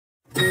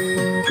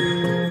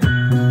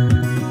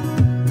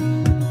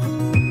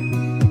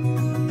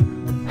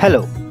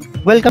Hello,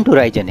 welcome to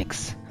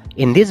Rygenix.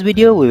 In this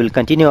video, we will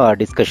continue our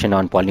discussion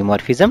on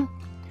polymorphism.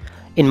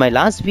 In my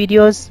last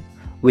videos,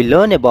 we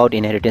learned about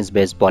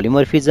inheritance-based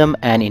polymorphism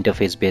and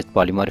interface-based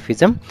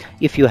polymorphism.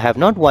 If you have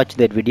not watched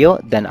that video,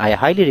 then I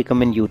highly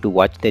recommend you to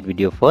watch that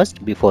video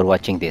first before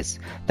watching this.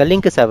 The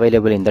link is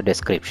available in the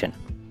description.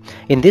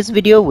 In this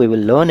video, we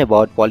will learn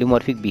about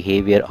polymorphic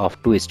behavior of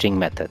ToString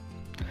method.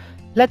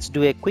 Let's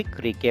do a quick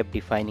recap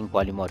defining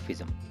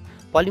polymorphism.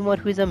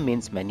 Polymorphism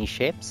means many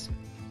shapes.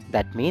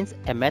 That means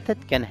a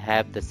method can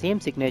have the same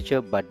signature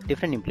but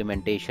different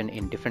implementation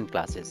in different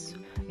classes.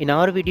 In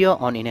our video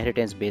on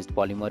inheritance-based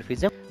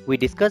polymorphism, we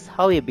discuss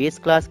how a base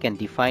class can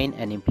define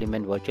and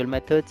implement virtual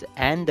methods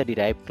and the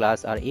derived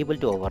class are able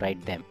to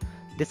override them.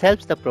 This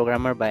helps the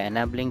programmer by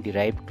enabling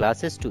derived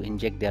classes to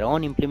inject their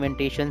own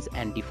implementations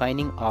and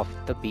defining of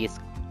the base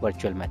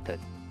virtual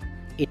method.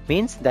 It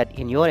means that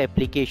in your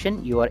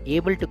application, you are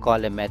able to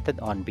call a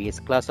method on base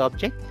class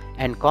object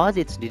and cause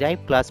its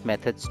derived class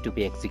methods to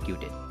be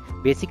executed.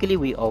 Basically,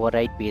 we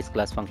override base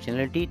class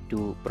functionality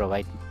to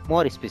provide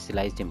more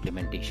specialized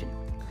implementation.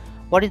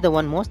 What is the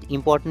one most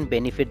important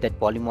benefit that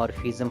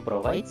polymorphism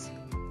provides?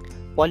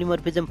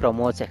 Polymorphism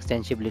promotes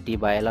extensibility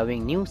by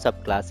allowing new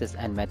subclasses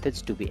and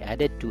methods to be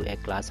added to a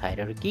class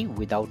hierarchy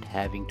without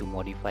having to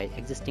modify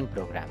existing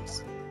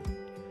programs.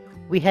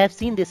 We have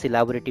seen this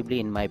elaboratively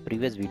in my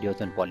previous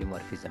videos on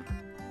polymorphism.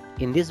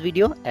 In this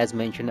video, as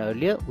mentioned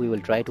earlier, we will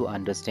try to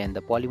understand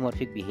the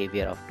polymorphic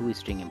behavior of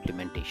ToString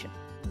implementation.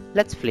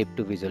 Let's flip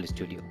to Visual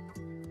Studio.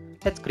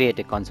 Let's create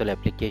a console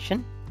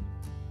application.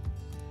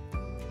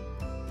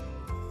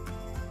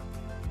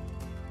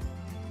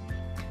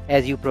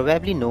 As you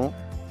probably know,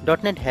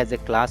 .NET has a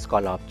class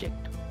called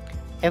object.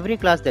 Every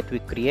class that we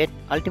create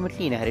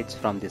ultimately inherits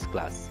from this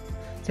class.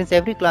 Since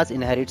every class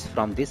inherits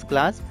from this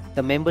class,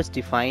 the members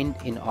defined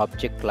in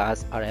object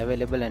class are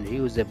available and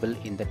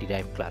reusable in the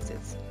derived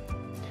classes.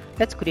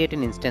 Let's create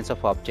an instance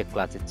of object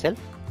class itself.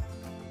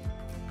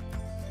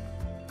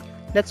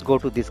 Let's go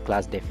to this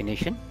class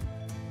definition.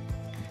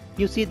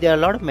 You see there are a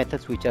lot of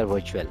methods which are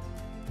virtual.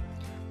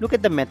 Look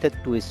at the method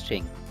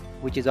ToString,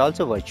 which is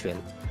also virtual.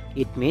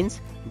 It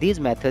means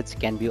these methods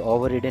can be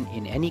overridden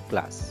in any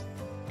class.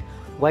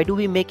 Why do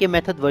we make a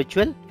method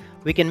virtual?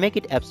 We can make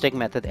it abstract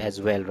method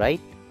as well, right?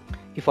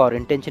 If our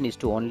intention is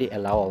to only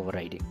allow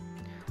overriding.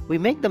 We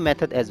make the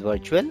method as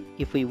virtual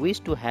if we wish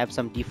to have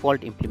some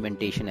default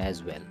implementation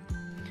as well.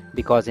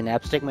 Because in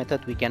abstract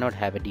method we cannot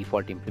have a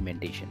default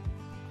implementation.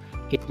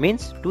 It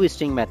means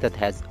ToString method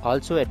has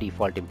also a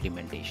default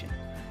implementation.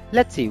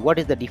 Let's see what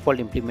is the default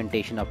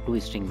implementation of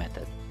ToString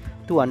method.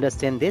 To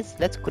understand this,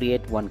 let's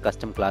create one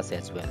custom class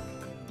as well.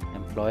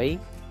 Employee.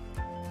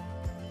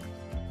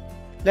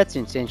 Let's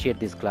instantiate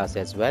this class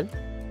as well.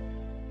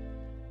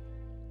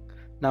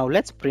 Now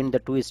let's print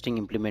the ToString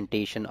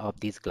implementation of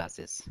these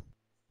classes.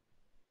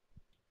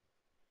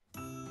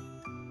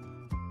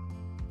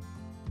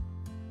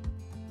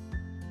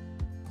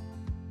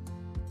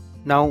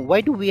 Now, why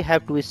do we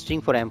have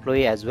ToString for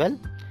employee as well?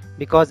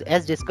 Because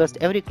as discussed,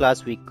 every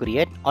class we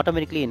create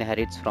automatically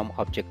inherits from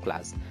object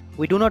class.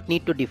 We do not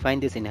need to define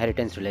this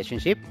inheritance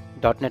relationship.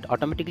 .NET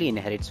automatically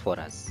inherits for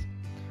us.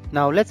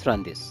 Now let's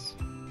run this.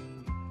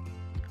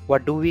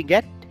 What do we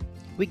get?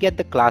 We get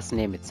the class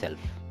name itself.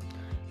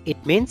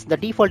 It means the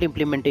default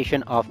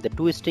implementation of the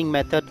ToString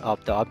method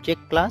of the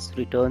object class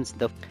returns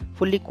the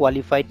fully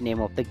qualified name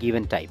of the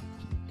given type.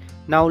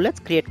 Now let's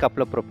create a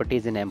couple of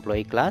properties in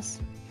employee class.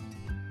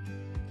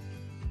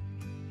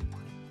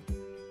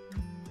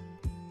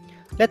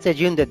 Let's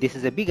assume that this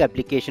is a big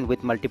application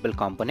with multiple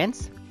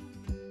components.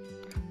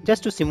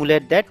 Just to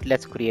simulate that,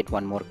 let's create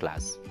one more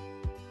class.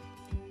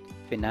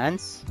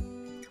 Finance.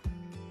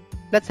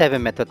 Let's have a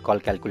method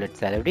called calculate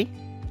salary.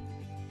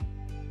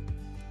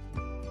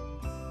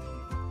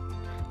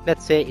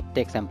 Let's say it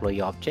takes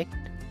employee object.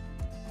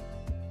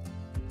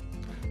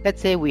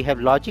 Let's say we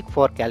have logic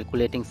for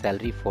calculating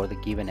salary for the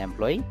given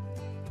employee.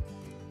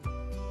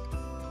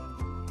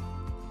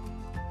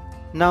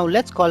 Now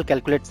let's call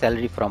calculate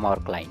salary from our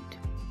client.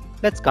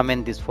 Let's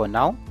comment this for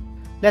now.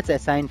 Let's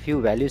assign few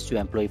values to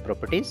employee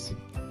properties.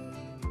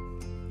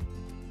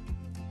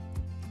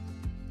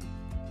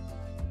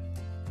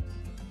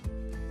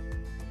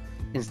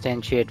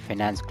 Instantiate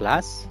finance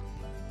class.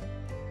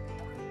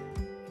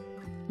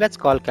 Let's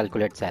call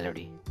calculate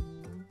salary.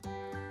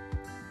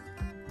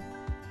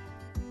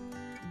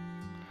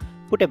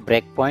 Put a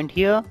breakpoint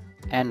here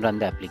and run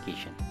the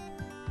application.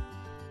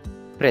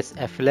 Press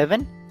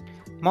F11.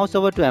 Mouse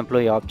over to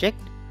employee object.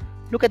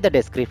 Look at the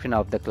description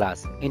of the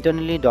class.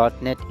 Internally,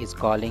 .NET is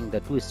calling the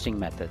ToString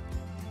method.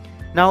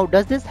 Now,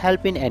 does this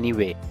help in any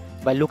way?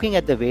 By looking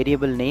at the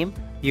variable name,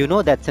 you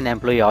know that's an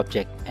employee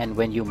object, and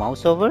when you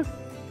mouse over,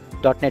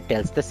 .NET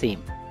tells the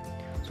same.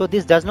 So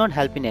this does not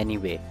help in any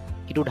way.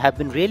 It would have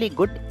been really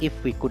good if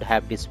we could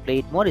have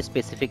displayed more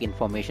specific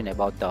information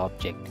about the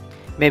object.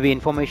 Maybe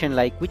information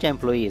like which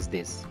employee is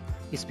this.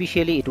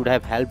 Especially it would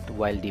have helped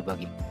while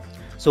debugging.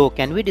 So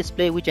can we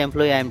display which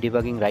employee I am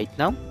debugging right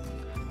now?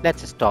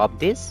 Let's stop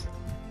this.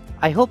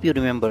 I hope you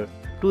remember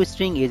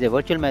ToString is a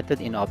virtual method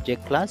in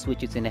object class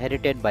which is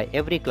inherited by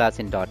every class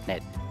in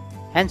 .NET.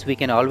 Hence, we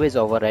can always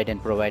override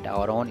and provide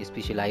our own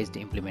specialized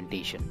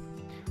implementation.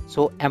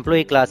 So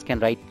employee class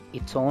can write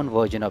its own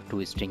version of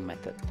ToString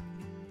method.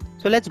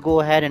 So let's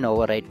go ahead and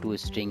override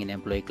ToString in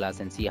employee class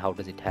and see how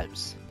does it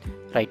helps.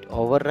 Write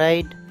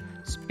override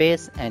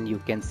space and you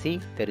can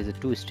see there is a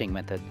ToString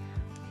method.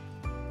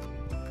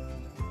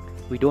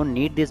 We don't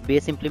need this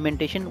base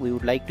implementation. We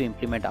would like to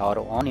implement our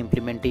own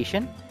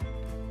implementation.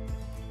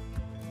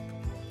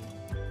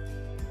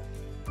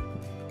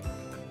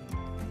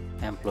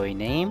 Employee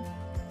name.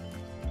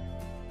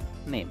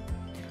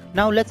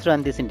 Now let's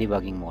run this in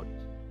debugging mode.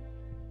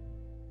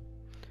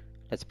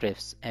 Let's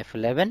press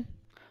F11.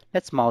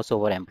 Let's mouse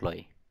over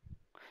employee.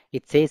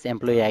 It says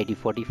employee ID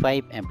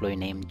 45, employee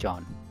name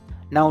John.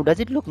 Now does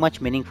it look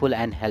much meaningful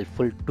and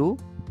helpful too?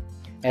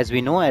 As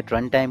we know at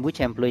runtime which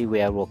employee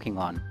we are working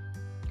on.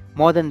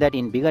 More than that,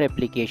 in bigger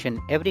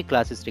application, every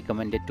class is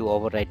recommended to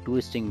override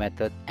ToString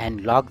method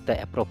and log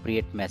the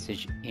appropriate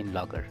message in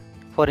logger.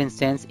 For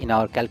instance, in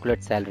our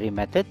calculate salary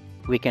method,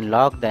 we can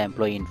log the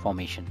employee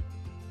information.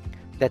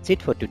 That's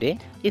it for today.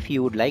 If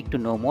you would like to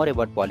know more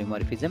about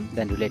polymorphism,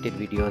 then related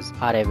videos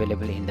are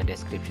available in the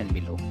description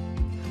below.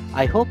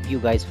 I hope you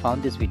guys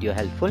found this video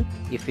helpful.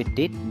 If it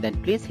did,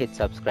 then please hit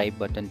subscribe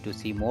button to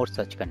see more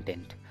such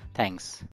content. Thanks.